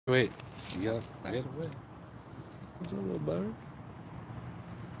Wait, you got excited away. What's up, little bird?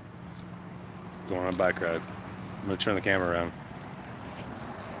 Going on a bike ride. I'm gonna turn the camera around.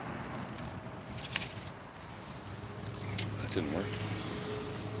 That didn't work.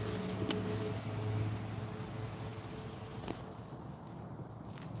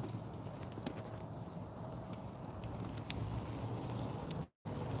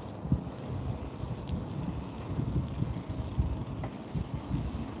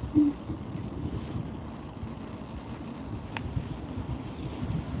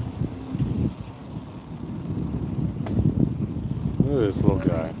 Look at this little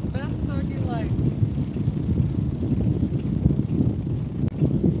guy. Best dog you like.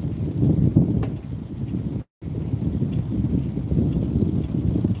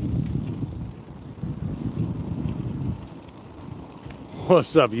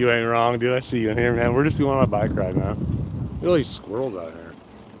 What's up? You ain't wrong, dude. I see you in here, man. We're just going on a bike ride, man. Look at all these squirrels out here.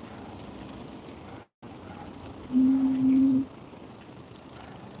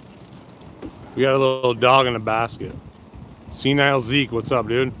 We got a little dog in a basket. Senile Zeke, what's up,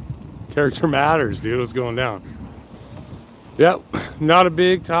 dude? Character matters, dude. What's going down? Yep, not a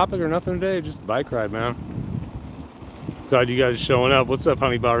big topic or nothing today. Just bike ride, man. Glad you guys are showing up. What's up,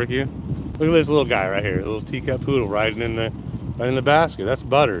 Honey Barbecue? Look at this little guy right here, a little teacup poodle riding in the basket. That's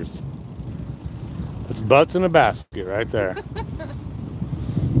Butters. That's Butts in a basket right there.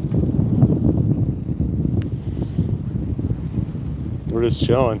 We're just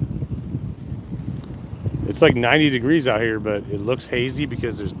chilling. It's like 90 degrees out here, but it looks hazy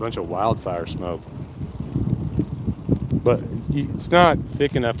because there's a bunch of wildfire smoke. But it's not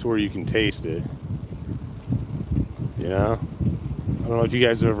thick enough to where you can taste it. You know? I don't know if you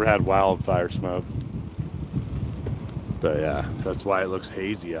guys have ever had wildfire smoke. But yeah, that's why it looks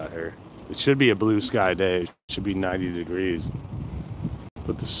hazy out here. It should be a blue sky day. It should be 90 degrees.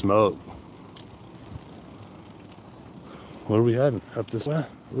 But the smoke. Where are we heading? Up this way?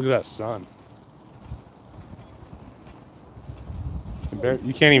 Look at that sun.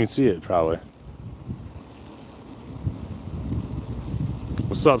 You can't even see it, probably.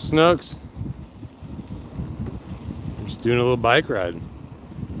 What's up, Snooks? We're just doing a little bike ride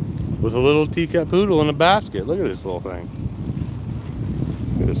with a little teacup poodle in a basket. Look at this little thing.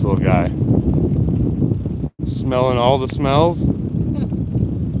 Look at this little guy. Smelling all the smells.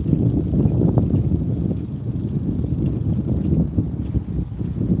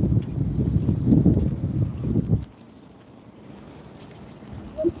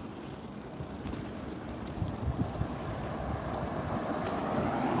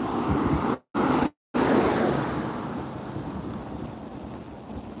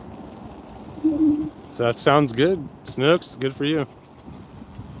 That sounds good, Snooks. Good for you.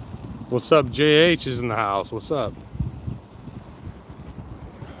 What's up? JH is in the house. What's up?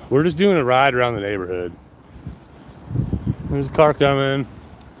 We're just doing a ride around the neighborhood. There's a car coming.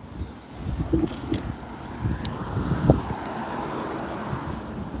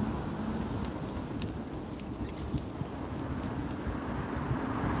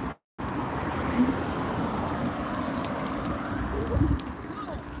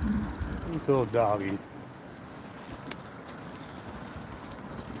 This little doggy.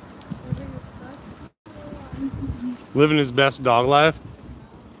 Living his best dog life.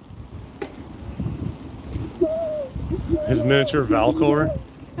 His miniature Valcor.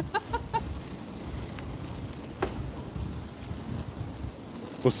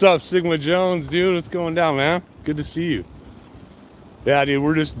 What's up, Sigma Jones, dude? What's going down, man? Good to see you. Yeah, dude,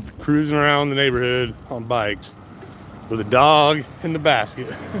 we're just cruising around the neighborhood on bikes with a dog in the basket.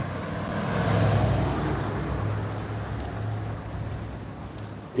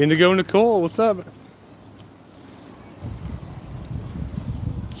 Indigo Nicole, what's up?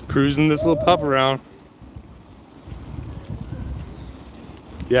 Just cruising this little pup around.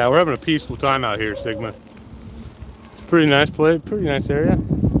 Yeah, we're having a peaceful time out here, Sigma. It's a pretty nice place, pretty nice area.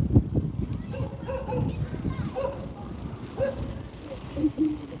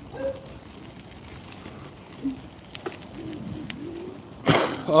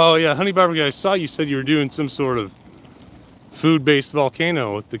 Oh yeah, Honey Barbecue, I saw you said you were doing some sort of food-based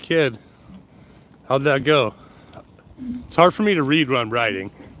volcano with the kid. How'd that go? It's hard for me to read when I'm writing.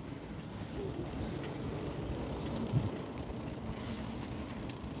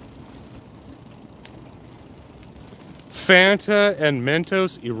 Fanta and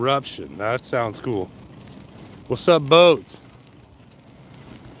Mentos eruption. That sounds cool. What's up, boats?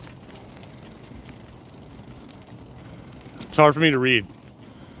 It's hard for me to read.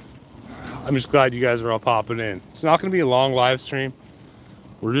 I'm just glad you guys are all popping in. It's not going to be a long live stream.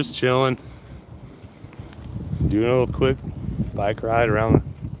 We're just chilling, doing a little quick bike ride around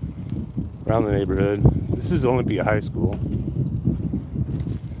around the neighborhood. This is Olympia High School.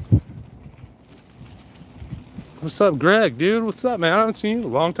 What's up, Greg, dude? What's up, man? I haven't seen you in a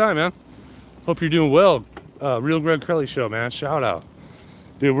long time, man. Hope you're doing well. Real Greg Crowley Show, man. Shout out.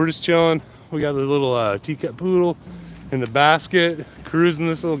 Dude, we're just chilling. We got the little teacup poodle in the basket, cruising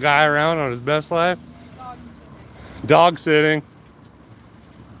this little guy around on his best life. Dog sitting.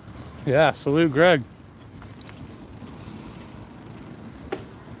 Yeah, salute Greg.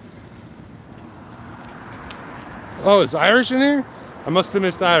 Oh, is Irish in here? I must have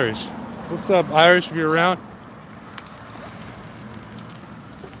missed Irish. What's up, Irish, if you're around?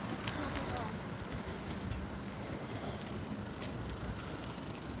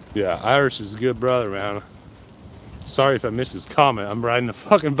 Yeah, Irish is a good brother, man. Sorry if I missed his comment. I'm riding a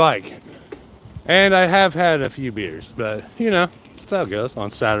fucking bike. And I have had a few beers, but you know, that's how it goes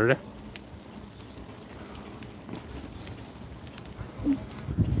on Saturday.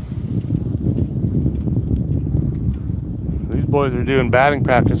 These boys are doing batting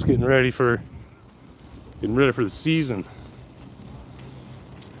practice, getting ready for the season.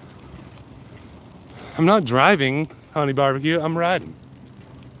 I'm not driving, Honey Barbecue, I'm riding.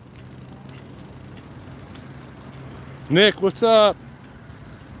 Nick, what's up?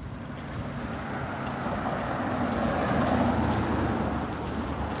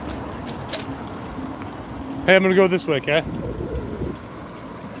 Hey, I'm gonna go this way, okay?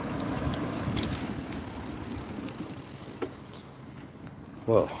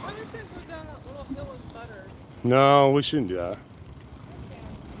 Whoa. Why don't you go down that little hill with butter? No, we shouldn't do that. Okay.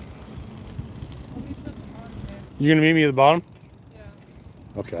 Let me put them on there. You gonna meet me at the bottom?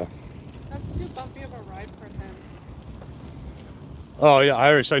 Yeah. Okay. That's too bumpy of a ride for him. Oh yeah,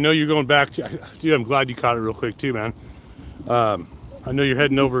 Irish. I know you're going back to. Dude, I'm glad you caught it real quick too, man. I know you're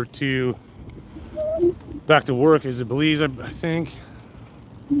heading over to back to work. Is it Belize? I think.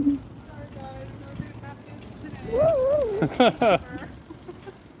 Sorry guys, we're doing today.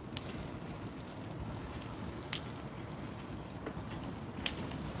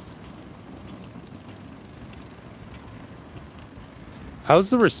 How's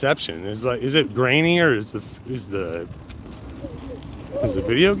the reception? Is it grainy or is the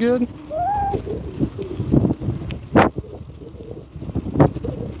video good?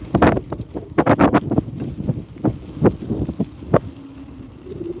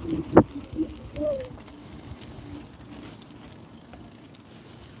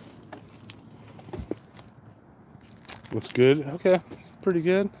 Looks good. Okay, it's pretty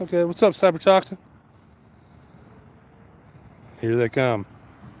good. Okay, what's up, Cybertoxin? Here they come.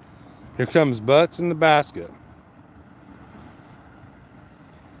 Here comes Butts in the basket.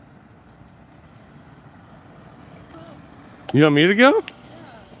 You want me to go?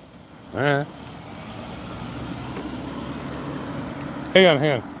 Yeah. All right.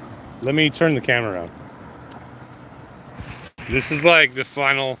 Hang on. Let me turn the camera around. This is like the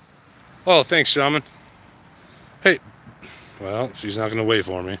final. Oh, thanks, Shaman. Hey. Well, she's not gonna wait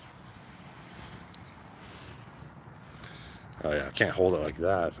for me. Oh yeah, I can't hold it like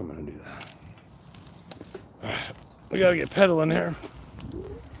that if I'm gonna do that. All right. We gotta get pedaling here.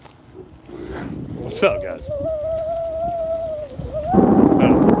 What's up, guys?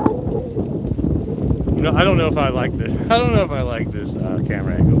 I don't know if I like this. I don't know if I like this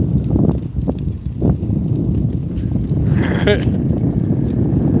camera angle.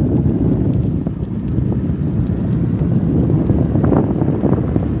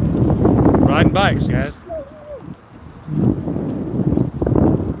 Riding bikes, guys.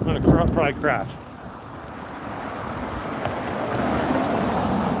 I'm gonna probably crash.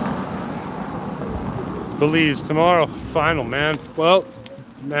 Belize tomorrow, final, man. Well,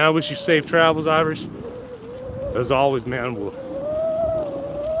 man, I wish you safe travels, Irish. As always, man.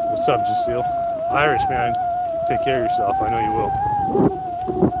 What's up, Jaceel? Irish, man. Take care of yourself. I know you will.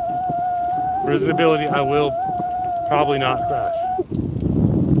 Reasonability, I will probably not crash.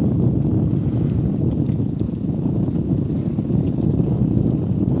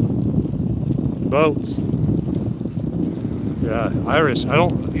 Boats. Yeah, Irish.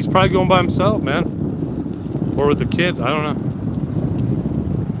 He's probably going by himself, man. Or with a kid. I don't know.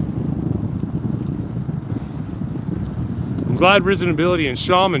 I'm glad Reasonability and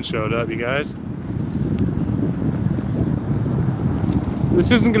Shaman showed up, you guys. This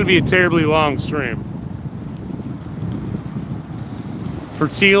isn't going to be a terribly long stream. For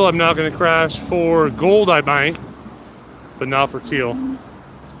teal, I'm not going to crash. For gold, I might, but not for teal.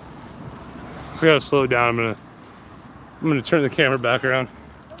 I gotta slow down. I'm gonna turn the camera back around.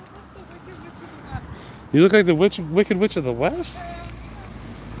 You look like the Wicked Witch of the West?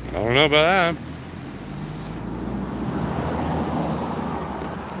 I don't know about that.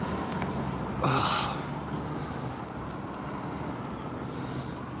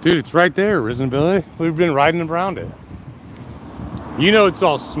 Dude, it's right there, isn't it, Billy? We've been riding around it. You know it's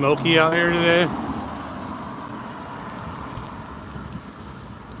all smoky out here today.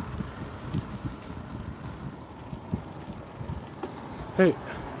 Hey.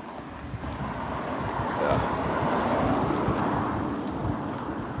 Yeah.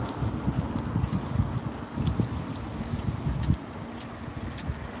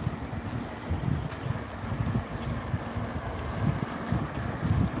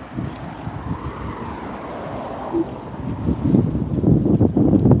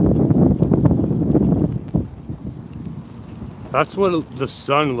 That's what the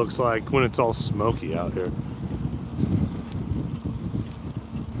sun looks like when it's all smoky out here.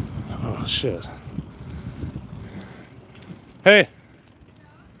 Oh, shit. Hey,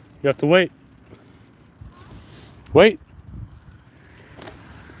 you have to wait. Wait.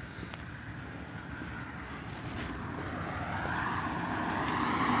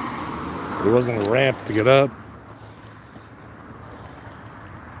 There wasn't a ramp to get up.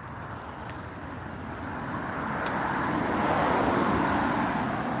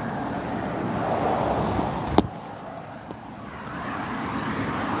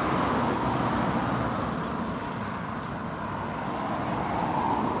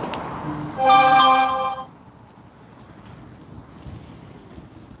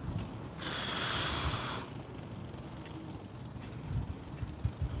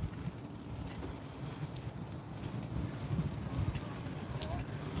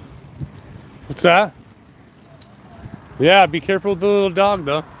 What's that? Yeah, be careful with the little dog,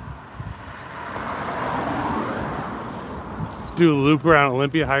 though. Do a loop around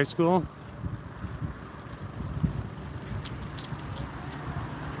Olympia High School.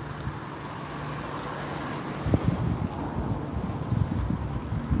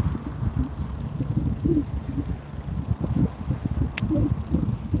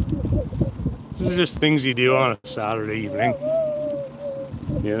 These are just things you do on a Saturday evening,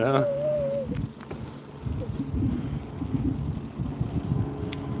 you know?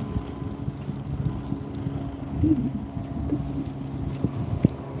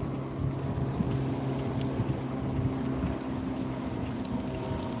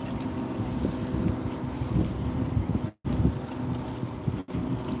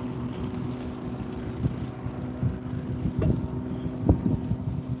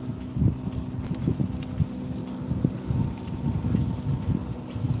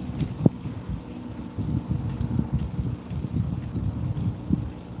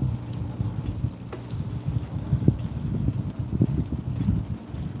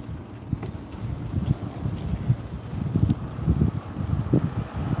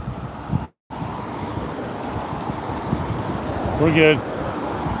 We're good.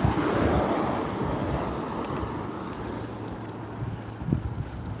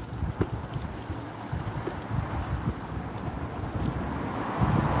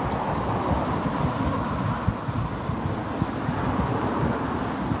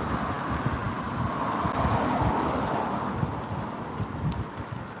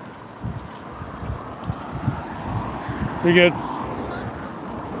 We're good.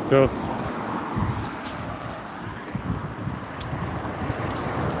 Go.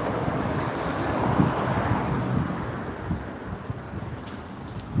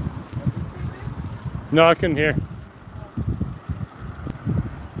 No, I couldn't hear.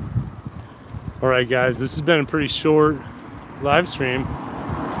 All right, guys, this has been a pretty short live stream,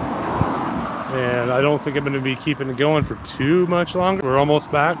 and I don't think I'm going to be keeping it going for too much longer. We're almost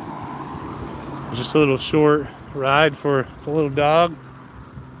back. Just a little short ride for the little dog.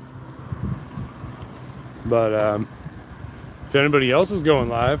 But if anybody else is going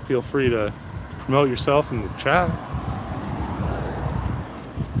live, feel free to promote yourself in the chat.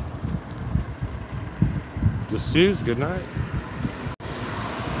 Just Suze, good night.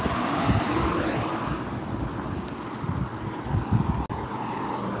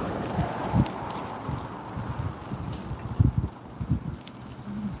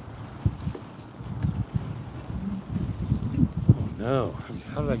 Oh no,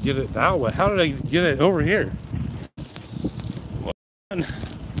 how did I get it that way? How did I get it over here?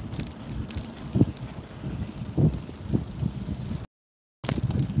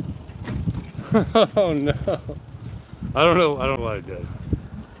 Oh no. I don't know what I did.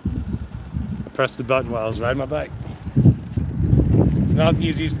 I pressed the button while I was riding my bike. It's not the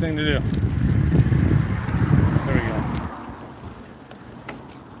easiest thing to do. There we go.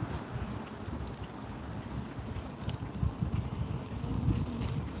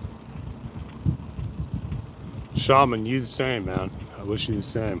 Shaman, you the same, man. I wish you the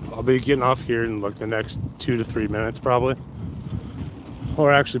same. I'll be getting off here in like the next 2 to 3 minutes probably.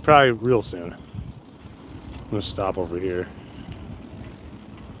 Or actually probably real soon. I'm gonna stop over here.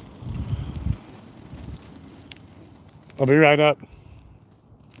 I'll be right up.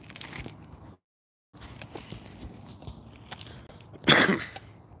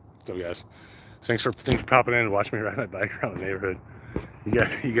 So guys, thanks for popping in and watching me ride my bike around the neighborhood.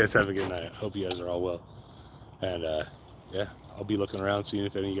 You guys have a good night. Hope you guys are all well. And yeah, I'll be looking around seeing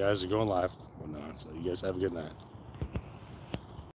if any of you guys are going live or not. So you guys have a good night.